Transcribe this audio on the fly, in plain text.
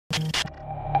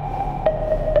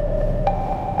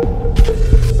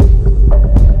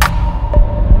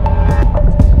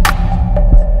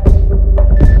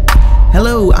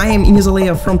am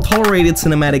Aleya from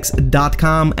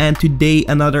ToleratedCinematics.com, and today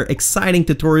another exciting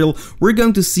tutorial. We're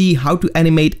going to see how to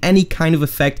animate any kind of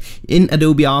effect in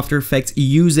Adobe After Effects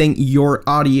using your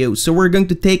audio. So we're going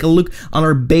to take a look on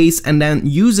our bass, and then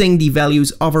using the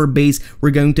values of our bass,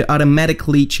 we're going to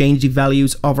automatically change the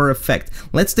values of our effect.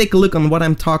 Let's take a look on what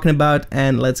I'm talking about,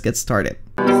 and let's get started.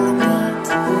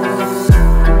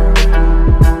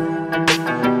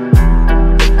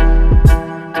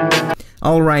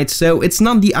 Alright, so it's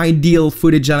not the ideal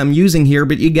footage that I'm using here,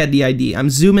 but you get the idea. I'm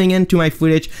zooming into my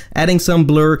footage, adding some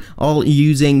blur, all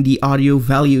using the audio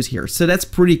values here. So that's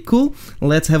pretty cool.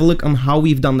 Let's have a look on how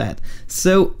we've done that.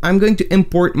 So I'm going to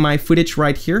import my footage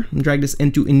right here and drag this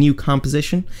into a new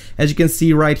composition. As you can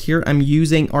see right here, I'm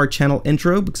using our channel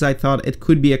intro because I thought it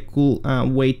could be a cool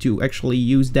way to actually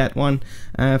use that one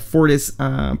for this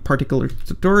particular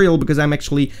tutorial, because I'm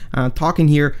actually talking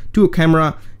here to a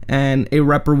camera, and a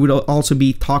rapper would also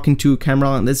be talking to a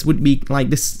camera, and this would be like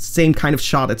this same kind of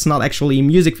shot. It's not actually a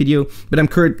music video, but I'm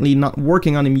currently not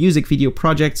working on a music video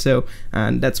project, so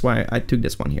that's why I took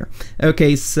this one here.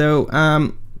 Okay, so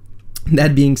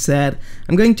that being said,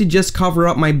 I'm going to just cover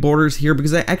up my borders here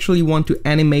because I actually want to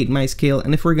animate my scale,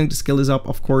 and if we're going to scale this up,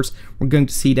 of course, we're going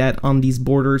to see that on these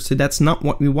borders, so that's not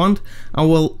what we want. I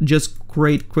will just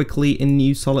create quickly a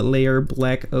new solid layer,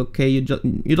 black. Okay, you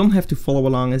don't have to follow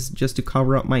along, it's just to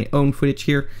cover up my own footage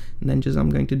here, and then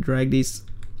I'm going to drag these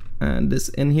this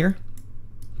in here.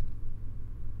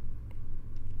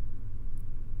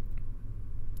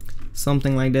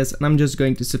 Something like this, and I'm just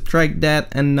going to subtract that.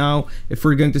 And now if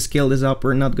we're going to scale this up,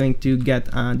 we're not going to get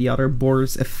the other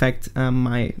borders affect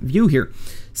my view here.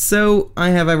 So I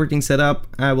have everything set up.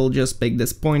 I will just pick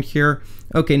this point here.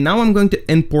 Okay, now I'm going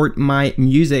to import my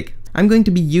music. I'm going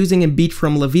to be using a beat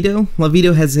from Lavido.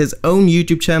 Lavido has his own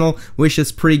YouTube channel, which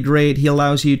is pretty great. He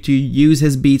allows you to use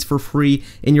his beats for free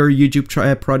in your YouTube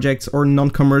projects or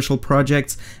non-commercial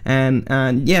projects. And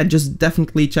yeah, just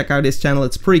definitely check out his channel.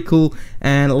 It's pretty cool.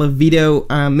 And Lavido,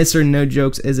 Mr. No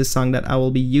Jokes is a song that I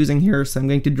will be using here. So I'm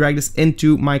going to drag this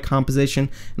into my composition,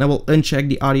 and I will uncheck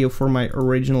the audio for my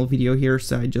original video here.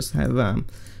 So I just have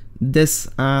this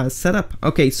setup.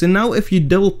 Okay, so now if you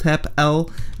double tap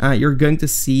L, you're going to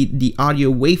see the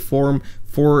audio waveform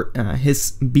for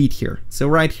his beat here. So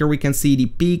right here we can see the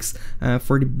peaks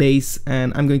for the bass,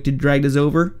 and I'm going to drag this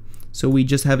over. So we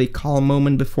just have a calm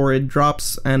moment before it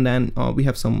drops, and then we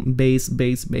have some bass,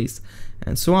 bass, bass,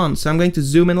 and so on. So I'm going to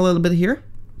zoom in a little bit here.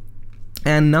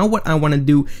 And now what I want to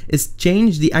do is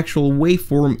change the actual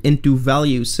waveform into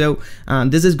value. So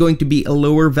this is going to be a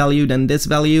lower value than this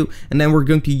value, and then we're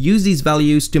going to use these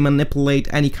values to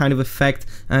manipulate any kind of effect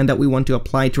that we want to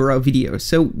apply to our video.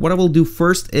 So what I will do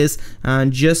first is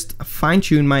just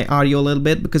fine-tune my audio a little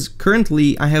bit, because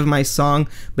currently I have my song,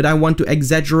 but I want to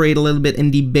exaggerate a little bit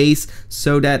in the bass,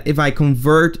 so that if I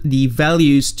convert the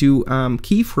values to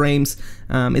keyframes,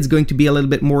 it's going to be a little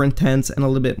bit more intense and a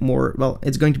little bit more, well,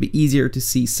 it's going to be easier to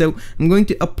see. So I'm going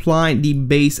to apply the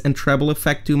bass and treble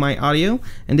effect to my audio,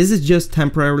 and this is just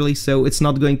temporarily, so it's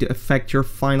not going to affect your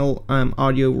final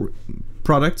audio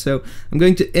product. So I'm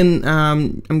going to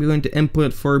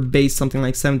input for bass something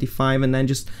like 75, and then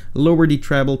just lower the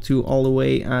treble to all the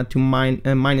way to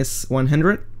minus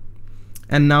 100.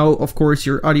 And now of course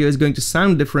your audio is going to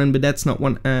sound different, but that's not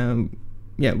what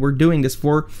we're doing this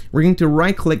for. We're going to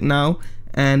right click now,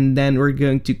 and then we're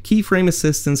going to keyframe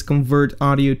assistance, convert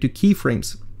audio to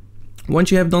keyframes. Once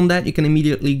you have done that, you can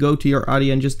immediately go to your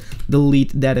audio and just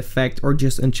delete that effect, or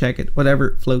just uncheck it,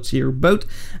 whatever floats your boat.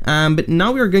 But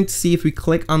now we're going to see if we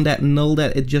click on that null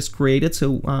that it just created.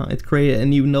 So it created a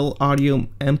new null audio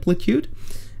amplitude,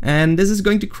 and this is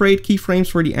going to create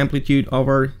keyframes for the amplitude of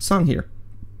our song here.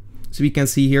 So we can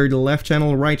see here the left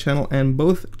channel, right channel, and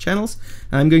both channels.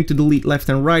 I'm going to delete left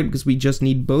and right because we just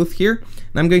need both here.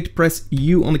 And I'm going to press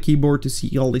U on the keyboard to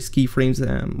see all these keyframes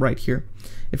right here.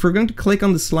 If we're going to click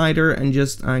on the slider and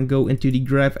just go into the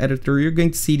graph editor, you're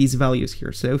going to see these values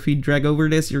here. So if we drag over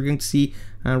this, you're going to see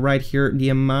right here the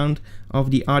amount of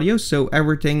the audio. So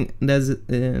everything that's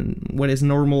what is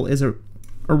normal is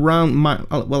around,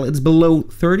 well, it's below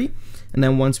 30. And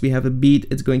then once we have a beat,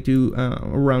 it's going to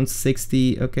around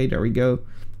 60. Okay, there we go.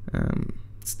 It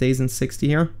stays in 60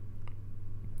 here.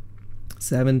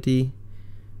 70.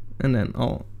 And then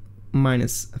all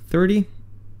minus 30.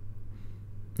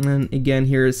 And again,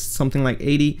 here is something like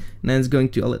 80, and then it's going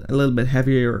to a little bit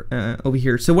heavier over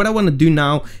here. So what I want to do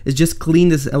now is just clean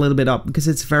this a little bit up because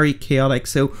it's very chaotic.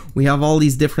 So we have all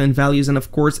these different values, and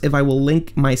of course, if I will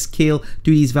link my scale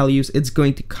to these values, it's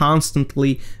going to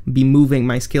constantly be moving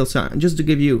my scale. So just to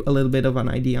give you a little bit of an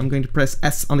idea, I'm going to press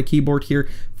S on the keyboard here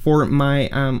for my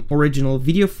original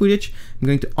video footage. I'm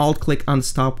going to alt-click on the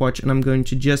stopwatch, and I'm going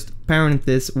to just parent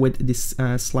this with this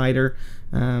slider.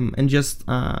 And just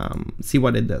see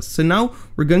what it does. So now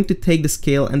we're going to take the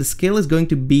scale, and the scale is going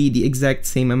to be the exact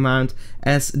same amount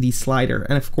as the slider,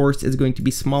 and of course it's going to be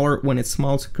smaller when it's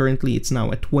small. So currently it's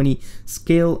now a 20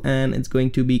 scale, and it's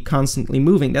going to be constantly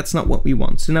moving. That's not what we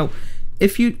want. So now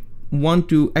if you want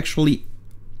to actually,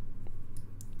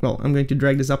 well, I'm going to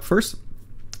drag this up first.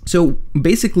 So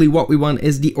basically what we want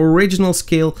is the original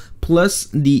scale plus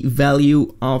the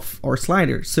value of our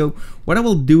slider. So what I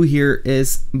will do here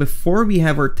is, before we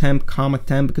have our temp, comma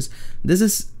temp, because this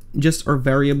is just our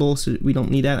variable, so we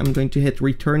don't need that, I'm going to hit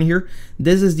return here.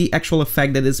 This is the actual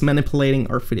effect that is manipulating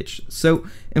our footage. So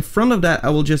in front of that,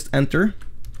 I will just enter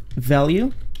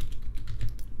value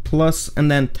plus,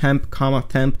 and then temp, comma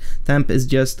temp. Temp is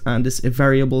just this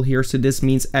variable here, so this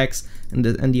means X, and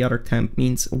the other temp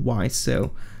means Y.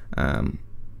 So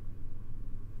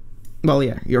well,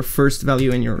 yeah, your first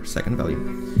value and your second value.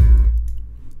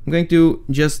 I'm going to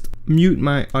just mute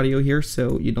my audio here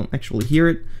so you don't actually hear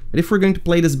it. But if we're going to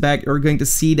play this back, you're going to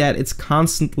see that it's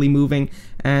constantly moving,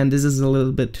 and this is a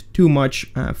little bit too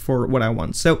much for what I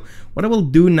want. So what I will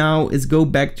do now is go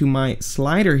back to my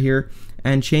slider here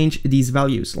and change these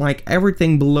values. Like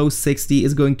everything below 60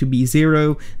 is going to be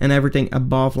 0, and everything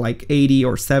above like 80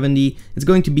 or 70 is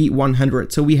going to be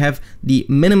 100. So we have the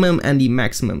minimum and the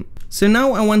maximum. So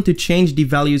now I want to change the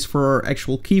values for our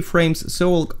actual keyframes,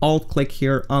 so I'll alt-click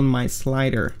here on my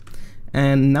slider.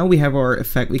 And now we have our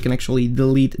effect. We can actually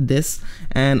delete this,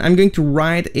 and I'm going to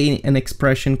write an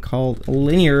expression called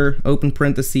linear open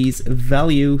parentheses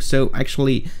value. So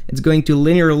actually it's going to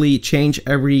linearly change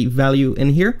every value in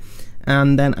here.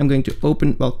 And then I'm going to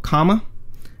open, well, comma,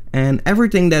 and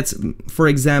everything that's, for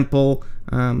example,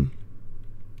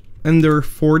 under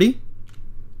 40,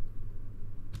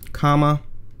 comma,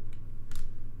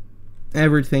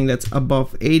 everything that's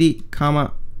above 80,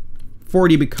 comma,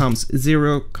 40 becomes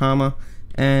 0, comma,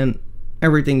 and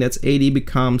everything that's 80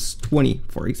 becomes 20,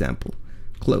 for example.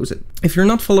 Close it. If you're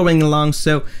not following along,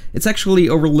 so it's actually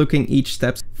overlooking each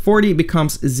step. 40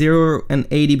 becomes 0 and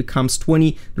 80 becomes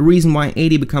 20. The reason why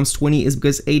 80 becomes 20 is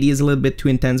because 80 is a little bit too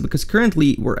intense, because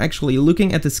currently we're actually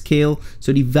looking at the scale,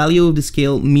 so the value of the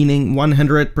scale, meaning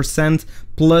 100%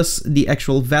 plus the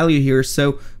actual value here.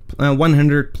 So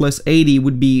 100 plus 80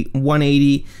 would be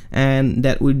 180, and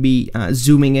that would be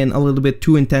zooming in a little bit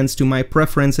too intense to my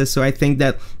preferences. So I think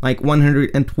that like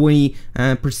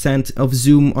 120% of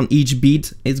zoom on each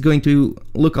beat is going to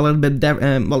look a little bit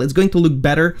well, it's going to look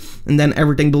better, and then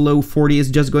everything below 40 is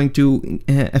just going to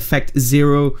affect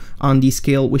 0 on the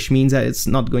scale, which means that it's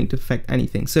not going to affect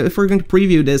anything. So if we're going to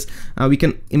preview this, we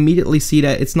can immediately see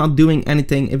that it's not doing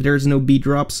anything if there's no beat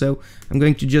drop. So I'm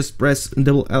going to just press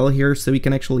double L here so we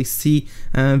can actually see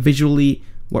visually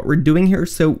what we're doing here.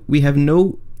 So we have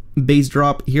no bass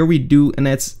drop, here we do, and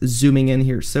that's zooming in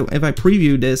here. So if I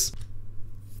preview this,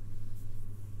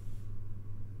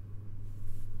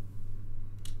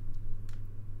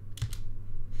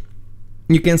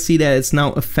 you can see that it's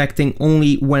now affecting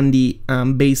only when the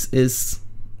bass is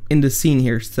in the scene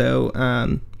here. So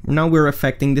now we're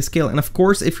affecting the scale. And of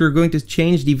course, if you're going to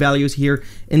change the values here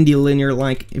in the linear,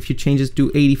 like if you change this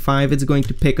to 85, it's going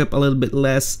to pick up a little bit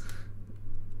less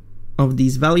of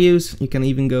these values. You can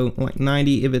even go like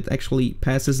 90 if it actually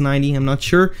passes 90, I'm not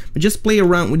sure, but just play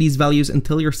around with these values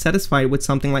until you're satisfied with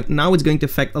something. Like now it's going to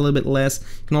affect a little bit less.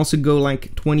 You can also go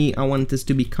like 20, I want this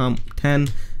to become 10,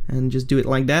 and just do it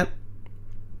like that,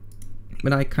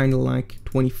 but I kind of like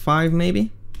 25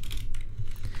 maybe.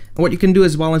 What you can do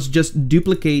as well is just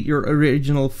duplicate your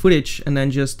original footage and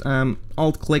then just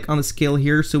alt click on the scale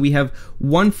here. So we have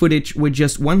one footage with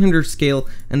just 100 scale,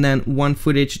 and then one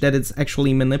footage that it's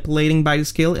actually manipulating by the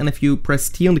scale. And if you press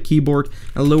T on the keyboard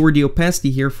and lower the opacity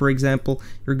here, for example,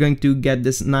 you're going to get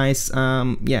this nice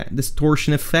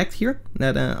distortion effect here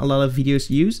that a lot of videos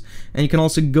use. And you can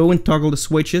also go and toggle the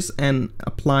switches and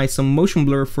apply some motion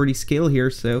blur for the scale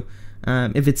here. So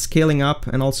if it's scaling up,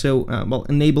 and also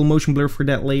enable motion blur for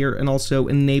that layer, and also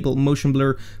enable motion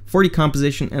blur for the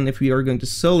composition. And if we are going to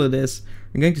solo this,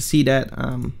 you're going to see that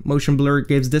motion blur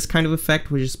gives this kind of effect,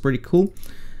 which is pretty cool.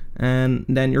 And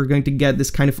then you're going to get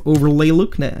this kind of overlay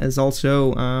look that is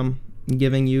also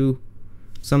giving you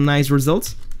some nice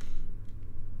results.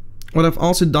 What I've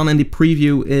also done in the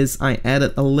preview is I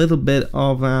added a little bit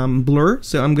of blur.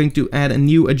 So I'm going to add a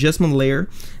new adjustment layer.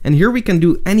 And here we can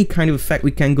do any kind of effect.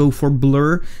 We can go for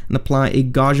blur and apply a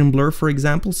Gaussian blur, for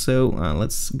example. So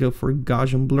let's go for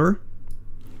Gaussian blur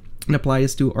and apply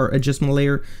this to our adjustment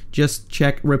layer. Just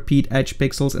check repeat edge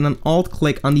pixels and then alt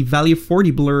click on the value for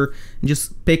the blur and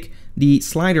just pick the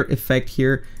slider effect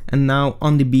here. And now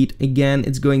on the beat again,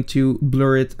 it's going to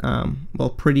blur it well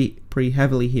pretty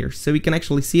heavily here. So we can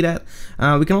actually see that.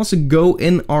 We can also go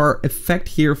in our effect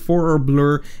here for our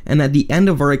blur, and at the end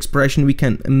of our expression we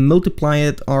can multiply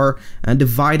it or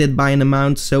divide it by an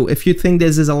amount. So if you think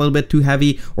this is a little bit too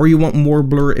heavy or you want more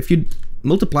blur, if you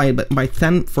multiply it by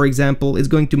 10, for example, it's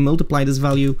going to multiply this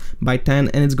value by 10,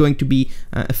 and it's going to be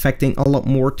affecting a lot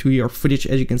more to your footage,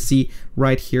 as you can see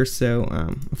right here. So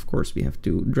of course we have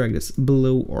to drag this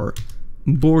below our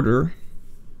border,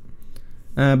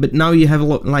 but now you have a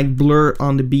lot like blur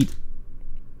on the beat.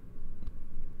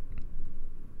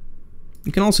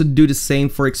 You can also do the same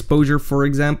for exposure, for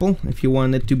example. If you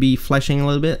want it to be flashing a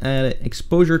little bit, add an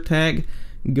exposure tag,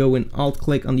 go and alt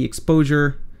click on the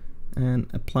exposure and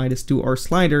apply this to our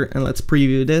slider, and let's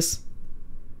preview this.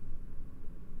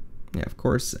 Yeah, of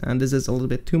course, and this is a little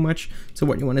bit too much. So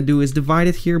what you want to do is divide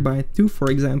it here by 2, for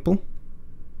example,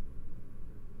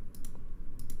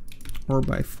 or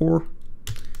by 4,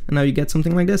 and now you get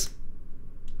something like this.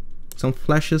 Some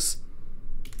flashes,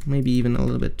 maybe even a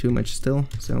little bit too much still,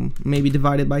 so maybe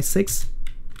divide it by 6.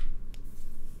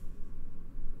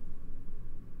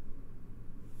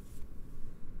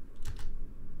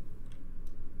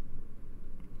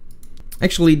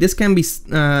 Actually, this can be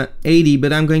 80,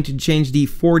 but I'm going to change the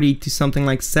 40 to something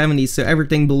like 70, so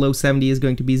everything below 70 is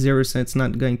going to be 0, so it's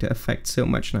not going to affect so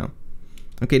much now.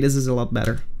 Okay, this is a lot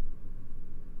better.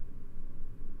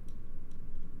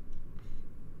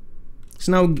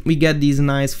 So now we get these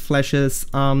nice flashes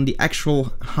on the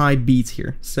actual high beats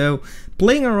here. So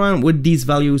playing around with these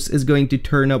values is going to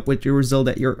turn up with the result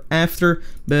that you're after.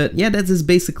 But yeah, that is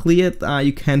basically it.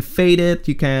 You can fade it,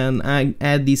 you can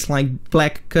add these like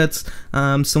black cuts,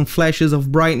 some flashes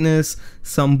of brightness,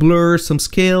 some blur, some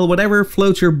scale, whatever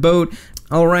floats your boat.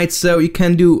 Alright, so you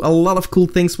can do a lot of cool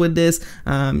things with this.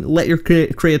 Let your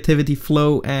creativity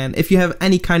flow, and if you have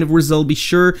any kind of result, be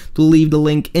sure to leave the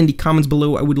link in the comments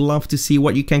below. I would love to see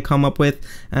what you can come up with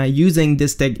using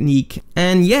this technique.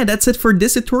 And yeah, that's it for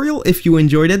this tutorial. If you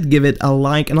enjoyed it, give it a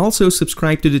like and also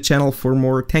subscribe to the channel for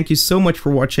more. Thank you so much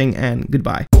for watching, and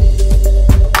goodbye.